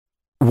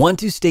Want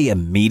to stay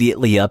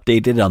immediately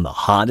updated on the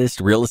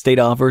hottest real estate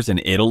offers in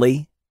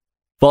Italy?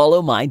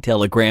 Follow my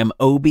Telegram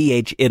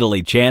OBH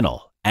Italy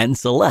channel and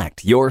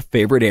select your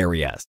favorite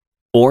areas.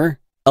 Or,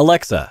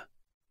 Alexa,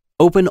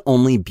 open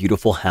Only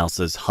Beautiful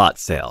Houses hot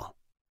sale.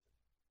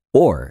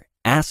 Or,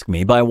 ask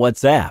me by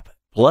WhatsApp,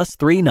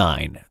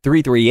 +39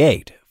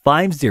 338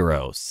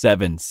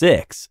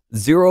 5076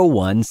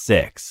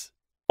 016.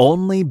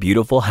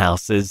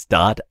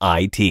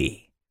 OnlyBeautifulHouses.it.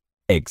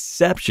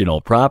 Exceptional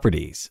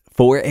properties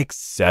for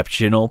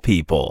exceptional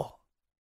people.